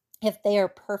 if they are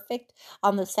perfect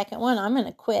on the second one, I'm going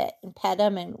to quit and pet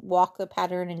them and walk the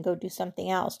pattern and go do something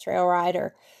else, trail ride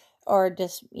or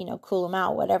just, cool them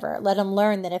out, whatever. Let them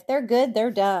learn that if they're good,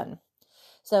 they're done.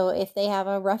 So if they have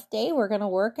a rough day, we're going to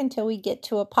work until we get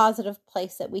to a positive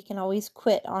place that we can always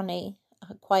quit on a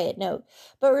quiet note.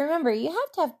 But remember, you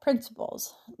have to have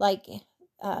principles, like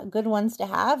good ones to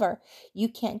have, or you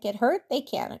can't get hurt, they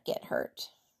can't get hurt.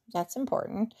 That's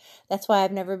important. That's why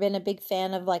I've never been a big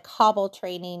fan of like hobble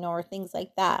training or things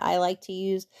like that. I like to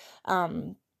use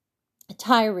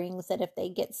tie rings that if they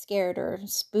get scared or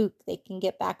spooked, they can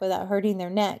get back without hurting their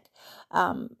neck.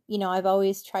 I've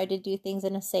always tried to do things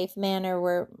in a safe manner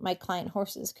where my client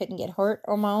horses couldn't get hurt,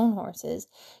 or my own horses.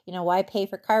 Why pay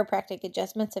for chiropractic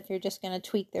adjustments if you're just going to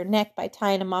tweak their neck by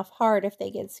tying them off hard if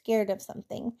they get scared of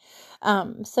something?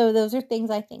 So those are things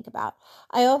I think about.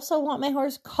 I also want my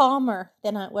horse calmer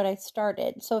than what I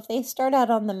started. So if they start out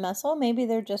on the muscle, maybe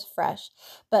they're just fresh.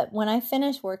 But when I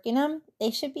finish working them,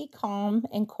 they should be calm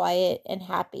and quiet and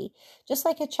happy. Just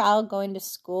like a child going to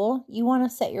school, you want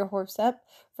to set your horse up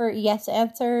for yes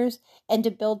answers and to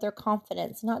build their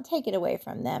confidence, not take it away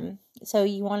from them. So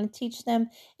you want to teach them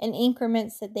in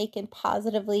increments that they can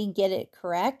positively get it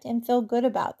correct and feel good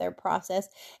about their process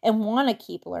and want to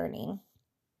keep learning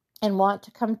and want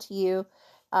to come to you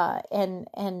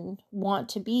and want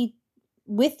to be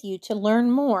with you to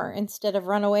learn more instead of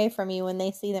run away from you when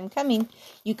they see them coming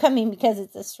because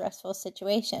it's a stressful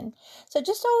situation. So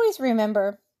just always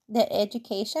remember that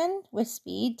education with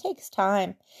speed takes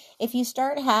time. If you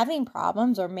start having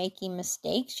problems or making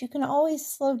mistakes, you can always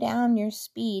slow down your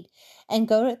speed and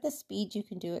go at the speed you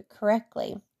can do it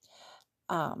correctly.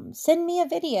 Send me a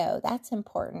video. That's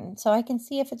important. So I can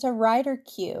see if it's a rider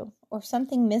cue or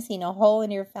something missing, a hole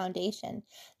in your foundation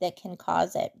that can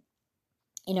cause it.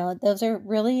 Those are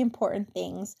really important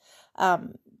things.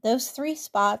 Those 3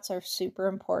 spots are super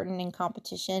important in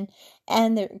competition,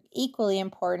 and they're equally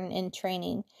important in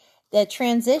training. The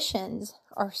transitions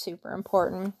are super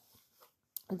important.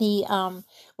 When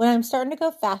I'm starting to go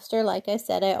faster, like I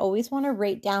said, I always want to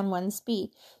rate down one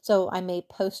speed. So I may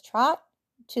post trot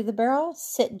to the barrel,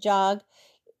 sit jog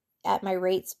at my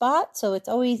rate spot. So it's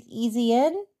always easy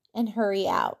in and hurry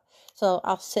out. So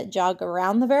I'll sit jog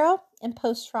around the barrel and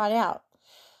post trot out.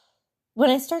 When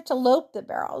I start to lope the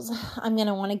barrels, I'm going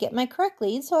to want to get my correct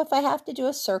lead. So if I have to do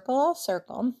a circle, I'll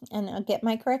circle and I'll get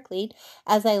my correct lead.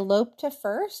 As I lope to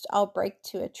first, I'll break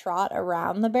to a trot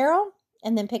around the barrel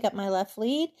and then pick up my left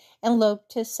lead and lope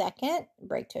to second,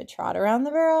 break to a trot around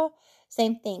the barrel.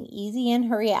 Same thing, easy in,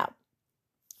 hurry out.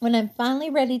 When I'm finally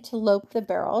ready to lope the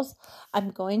barrels,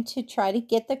 I'm going to try to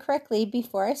get the correct lead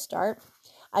before I start.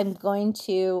 I'm going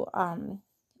to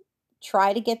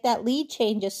try to get that lead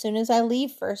change as soon as I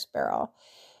leave first barrel.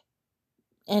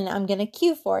 And I'm going to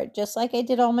cue for it, just like I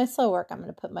did all my slow work. I'm going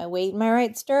to put my weight in my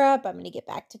right stirrup. I'm going to get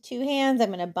back to two hands. I'm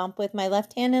going to bump with my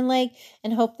left hand and leg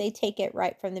and hope they take it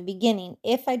right from the beginning.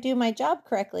 If I do my job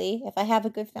correctly, if I have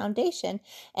a good foundation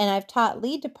and I've taught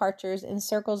lead departures in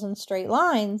circles and straight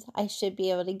lines, I should be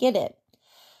able to get it.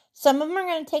 Some of them are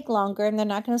going to take longer and they're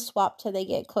not going to swap till they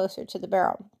get closer to the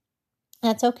barrel.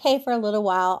 That's okay for a little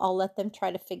while. I'll let them try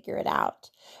to figure it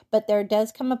out. But there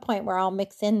does come a point where I'll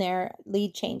mix in their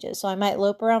lead changes. So I might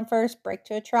lope around first, break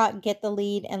to a trot, get the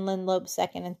lead, and then lope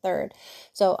second and third.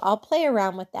 So I'll play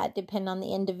around with that depending on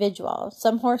the individual.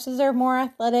 Some horses are more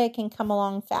athletic and come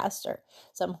along faster.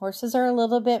 Some horses are a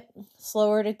little bit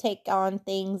slower to take on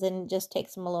things and it just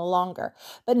takes them a little longer.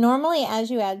 But normally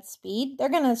as you add speed, they're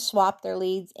going to swap their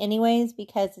leads anyways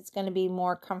because it's going to be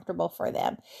more comfortable for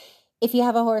them. If you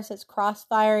have a horse that's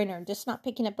cross-firing or just not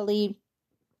picking up a lead,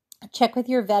 check with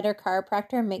your vet or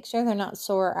chiropractor and make sure they're not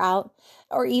sore out,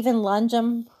 or even lunge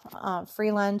them,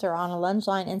 free lunge or on a lunge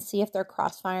line, and see if they're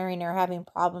cross-firing or having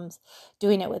problems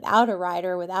doing it without a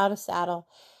rider, without a saddle.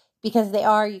 Because they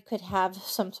are, you could have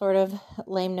some sort of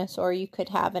lameness or you could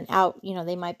have an out,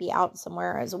 they might be out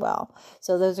somewhere as well.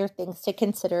 So those are things to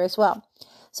consider as well.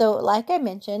 So like I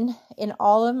mentioned, in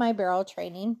all of my barrel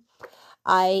training,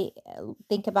 I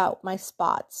think about my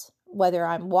spots, whether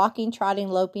I'm walking, trotting,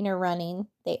 loping, or running,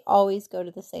 they always go to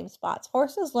the same spots.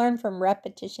 Horses learn from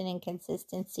repetition and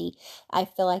consistency. I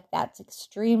feel like that's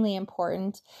extremely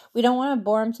important. We don't want to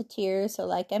bore them to tears. So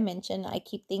like I mentioned, I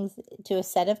keep things to a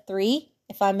set of 3.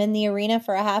 If I'm in the arena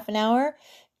for a half an hour,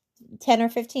 10 or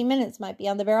 15 minutes might be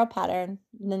on the barrel pattern.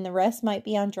 And then the rest might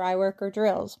be on dry work or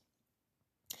drills.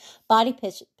 Body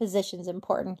position is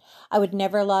important. I would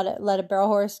never let a barrel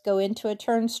horse go into a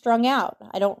turn strung out.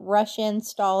 I don't rush in,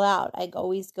 stall out. I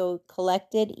always go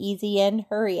collected, easy in,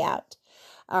 hurry out.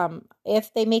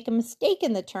 If they make a mistake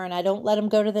in the turn, I don't let them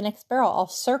go to the next barrel. I'll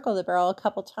circle the barrel a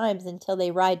couple times until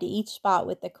they ride to each spot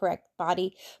with the correct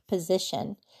body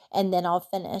position. And then I'll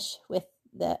finish with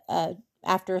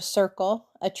after a circle,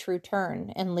 a true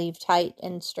turn and leave tight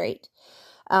and straight.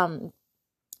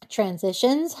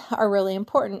 Transitions are really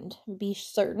important. Be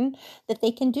certain that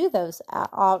they can do those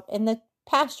out in the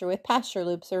pasture with pasture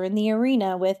loops or in the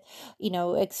arena with,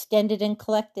 extended and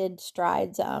collected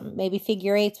strides, maybe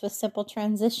figure eights with simple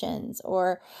transitions,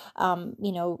 or,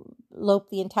 lope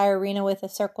the entire arena with a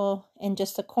circle in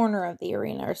just a corner of the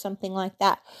arena or something like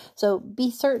that. So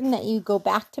be certain that you go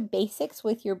back to basics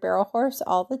with your barrel horse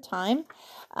all the time.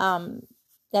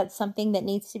 That's something that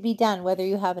needs to be done, whether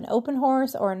you have an open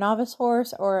horse or a novice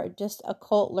horse or just a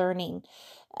colt learning,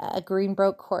 a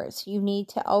Greenbroke horse. You need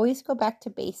to always go back to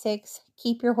basics,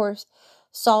 keep your horse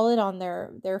solid on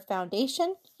their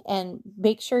foundation, and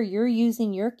make sure you're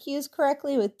using your cues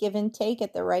correctly with give and take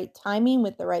at the right timing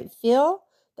with the right feel.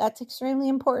 That's extremely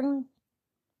important.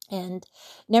 And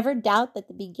never doubt that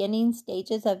the beginning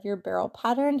stages of your barrel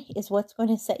pattern is what's going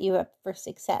to set you up for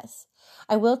success.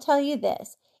 I will tell you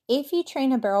this. If you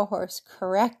train a barrel horse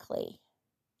correctly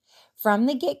from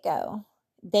the get-go,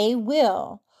 they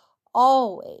will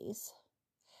always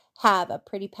have a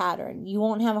pretty pattern. You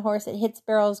won't have a horse that hits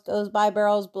barrels, goes by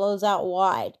barrels, blows out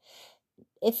wide.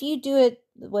 If you do it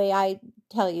the way I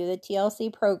tell you, the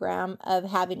TLC program of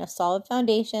having a solid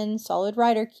foundation, solid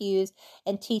rider cues,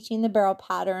 and teaching the barrel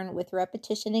pattern with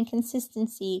repetition and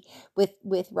consistency,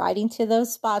 with riding to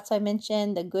those spots I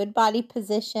mentioned, the good body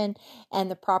position, and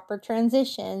the proper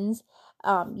transitions,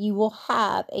 you will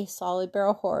have a solid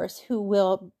barrel horse who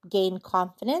will gain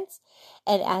confidence.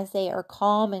 And as they are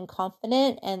calm and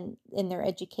confident and in their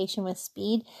education with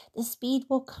speed, the speed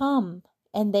will come.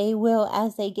 And they will,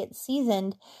 as they get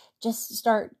seasoned, just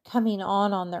start coming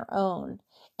on their own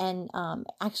and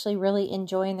actually really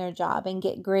enjoying their job and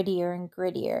get grittier and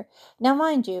grittier. Now,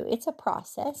 mind you, it's a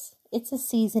process. It's a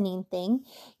seasoning thing.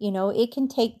 It can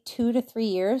take 2 to 3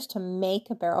 years to make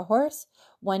a barrel horse.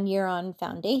 1 year on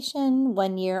foundation,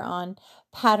 1 year on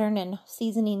pattern and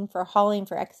seasoning for hauling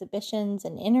for exhibitions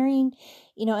and entering,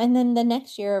 and then the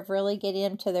next year of really getting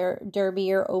them to their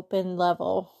derby or open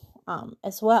level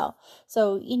as well.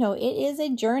 So, it is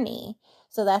a journey.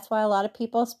 So that's why a lot of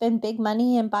people spend big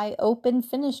money and buy open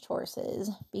finished horses,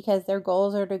 because their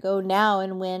goals are to go now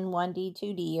and win 1D,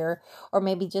 2D, or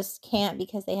maybe just can't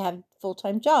because they have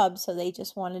full-time jobs. So they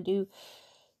just want to do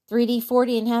 3D,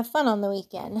 4D, and have fun on the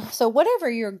weekend. So whatever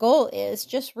your goal is,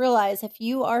 just realize if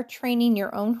you are training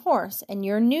your own horse and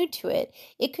you're new to it,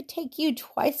 it could take you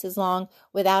twice as long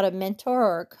without a mentor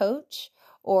or a coach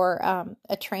or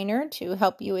a trainer to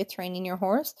help you with training your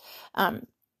horse.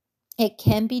 It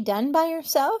can be done by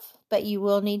yourself, but you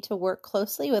will need to work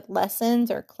closely with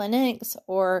lessons or clinics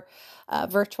or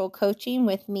virtual coaching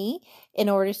with me in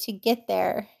order to get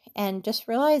there. And just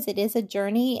realize it is a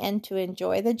journey, and to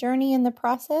enjoy the journey in the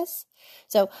process.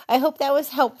 So I hope that was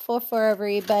helpful for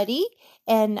everybody.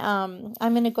 And I'm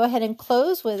going to go ahead and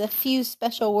close with a few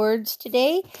special words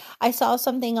today. I saw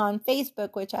something on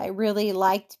Facebook which I really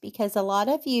liked, because a lot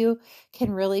of you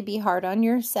can really be hard on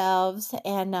yourselves,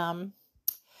 and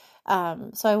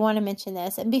so I want to mention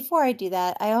this. And before I do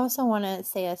that, I also want to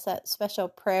say a special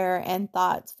prayer and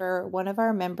thoughts for one of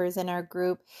our members in our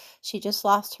group. She just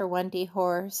lost her 1D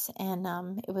horse, and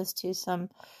it was to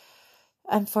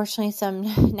unfortunately,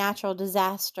 some natural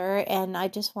disaster. And I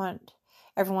just want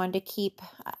everyone to keep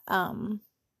in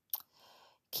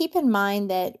mind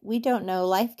that we don't know.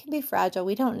 Life can be fragile.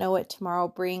 We don't know what tomorrow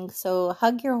brings. So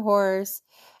hug your horse.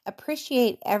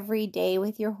 Appreciate every day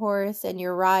with your horse and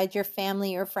your rides, your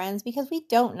family, your friends, because we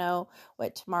don't know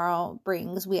what tomorrow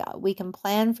brings. We can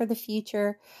plan for the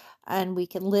future, and we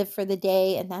can live for the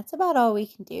day, and that's about all we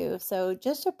can do. So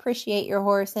just appreciate your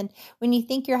horse. And when you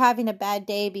think you're having a bad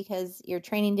day because your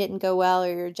training didn't go well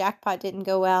or your jackpot didn't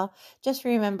go well, just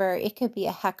remember it could be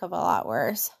a heck of a lot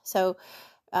worse. So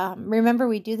remember,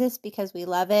 we do this because we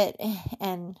love it,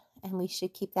 and we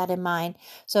should keep that in mind.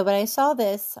 So, but I saw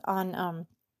this on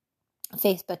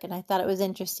Facebook, and I thought it was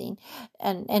interesting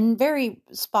and very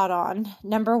spot on.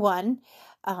 Number one,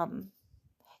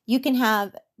 you can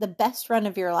have the best run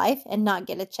of your life and not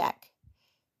get a check.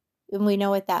 And we know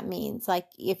what that means. Like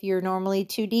if you're normally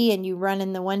 2D and you run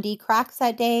in the 1D cracks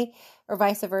that day, or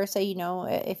vice versa,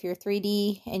 if you're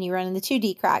 3D and you run in the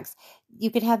 2D cracks, you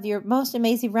could have your most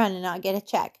amazing run and not get a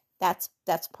check. That's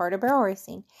part of barrel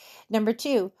racing. Number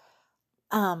two,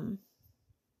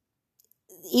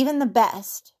 even the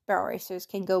best barrel racers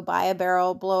can go buy a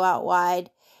barrel, blow out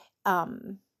wide,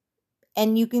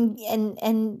 and you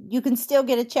can still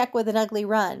get a check with an ugly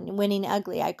run, winning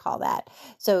ugly, I call that.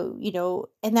 So,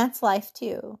 and that's life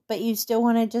too, but you still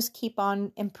want to just keep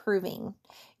on improving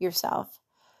yourself.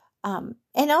 And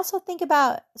also think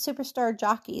about superstar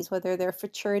jockeys, whether they're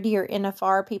futurity or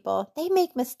NFR people, they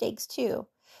make mistakes too.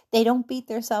 They don't beat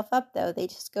themselves up though. They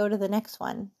just go to the next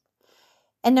one.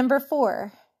 And number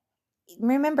 4,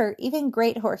 remember, even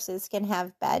great horses can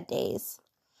have bad days.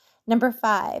 Number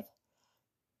 5,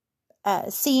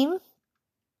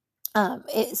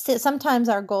 sometimes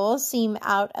our goals seem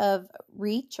out of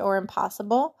reach or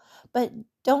impossible, but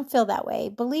don't feel that way.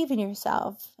 Believe in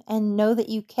yourself and know that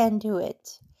you can do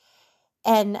it.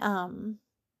 And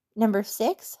number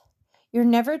 6, you're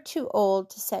never too old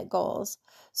to set goals.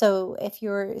 So if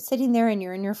you're sitting there and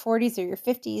you're in your 40s or your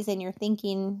 50s and you're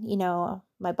thinking,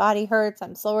 my body hurts,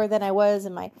 I'm slower than I was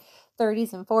in my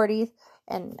 30s and 40s,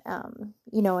 and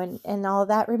and all of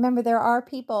that, remember there are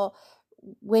people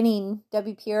winning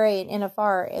WPRA and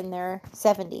NFR in their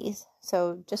 70s.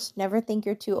 So just never think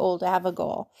you're too old to have a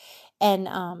goal. And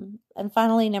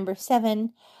finally, number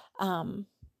 7,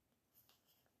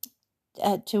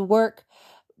 to work.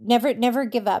 Never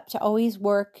give up, to always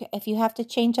work. If you have to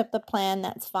change up the plan,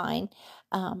 that's fine.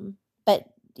 But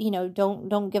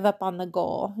don't give up on the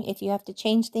goal. If you have to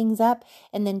change things up,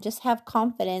 and then just have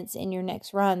confidence in your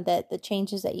next run that the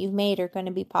changes that you've made are going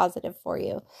to be positive for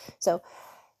you. So,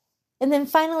 and then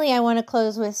finally, I want to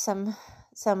close with some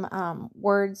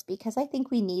words, because I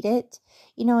think we need it,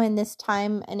 in this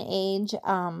time and age.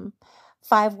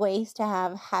 5 ways to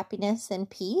have happiness and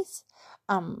peace.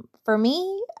 For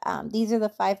me, these are the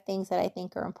 5 things that I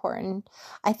think are important.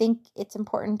 I think it's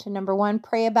important to, number 1,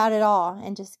 pray about it all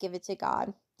and just give it to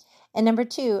God. And number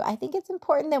 2, I think it's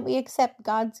important that we accept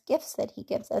God's gifts that he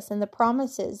gives us and the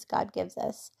promises God gives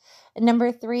us. And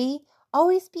number 3,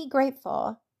 always be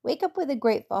grateful. Wake up with a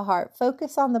grateful heart.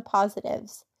 Focus on the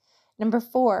positives. Number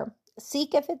 4,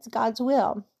 seek if it's God's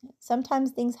will.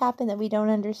 Sometimes things happen that we don't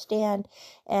understand,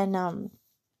 and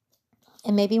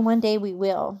maybe one day we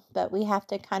will, but we have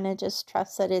to kind of just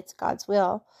trust that it's God's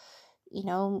will.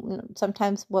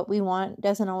 Sometimes what we want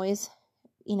doesn't always,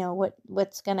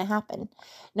 what's going to happen.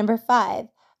 Number 5,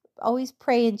 always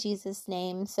pray in Jesus'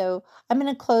 name. So I'm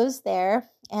going to close there,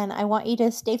 and I want you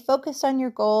to stay focused on your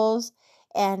goals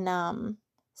and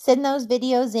send those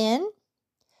videos in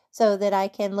so that I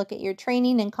can look at your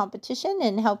training and competition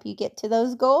and help you get to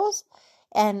those goals.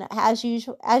 And as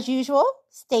usual,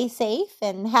 stay safe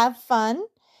and have fun.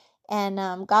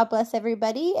 And God bless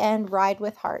everybody, and ride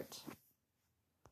with heart.